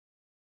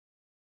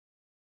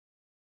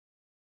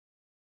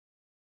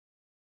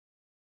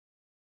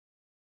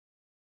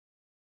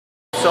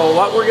so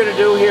what we're going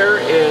to do here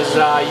is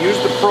use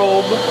the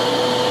probe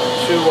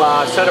to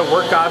set a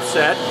work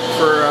offset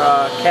for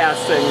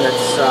casting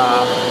that's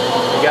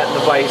you got in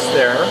the vise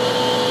there.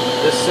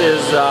 This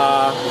is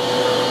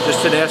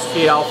just an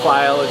STL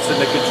file. It's in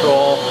the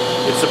control.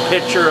 It's a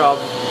picture of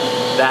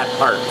that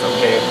part,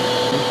 okay?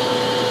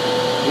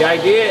 The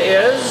idea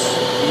is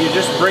you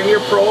just bring your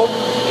probe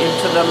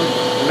into the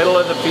middle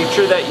of the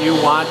feature that you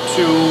want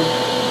to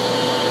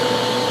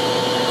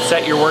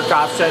set your work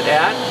offset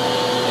at,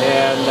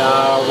 and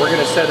we're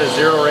going to set a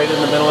 0 right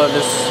in the middle of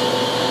this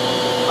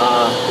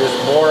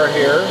bore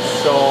here.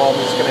 So I'm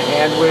just going to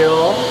hand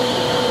wheel.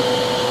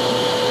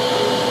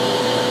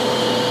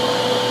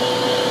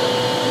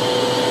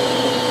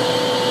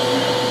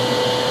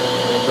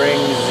 Bring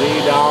Z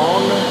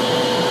down,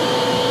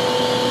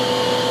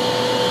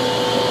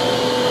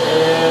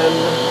 and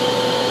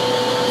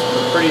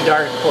it's pretty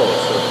darn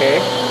close,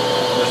 okay?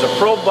 There's a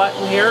probe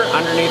button here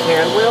underneath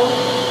Handwheel.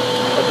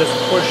 I'll just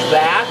push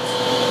that.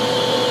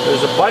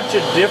 There's a bunch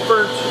of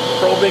different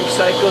probing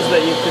cycles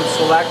that you can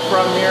select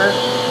from here,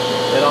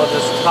 and I'll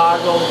just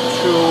toggle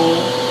to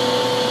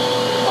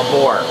a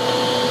bore.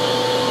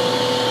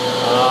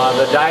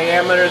 The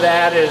diameter of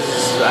that is,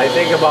 I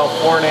think, about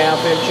 4.5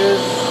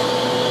 inches.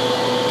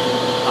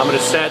 I'm going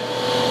to set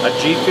a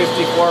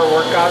G54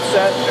 work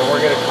offset, and we're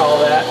going to call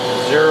that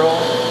 0,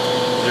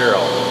 0.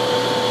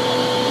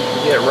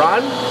 Hit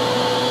run.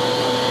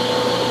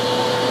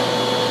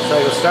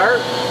 Cycle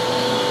start.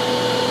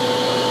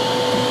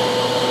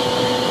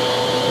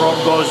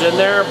 Probe goes in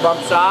there,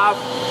 bumps off.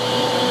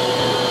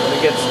 When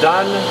it gets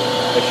done,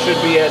 it should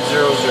be at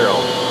 0,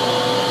 0.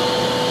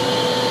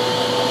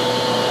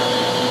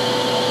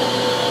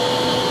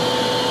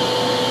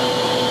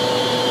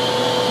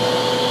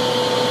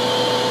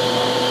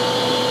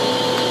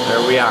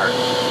 There we are,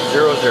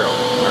 0, 0,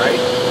 all right?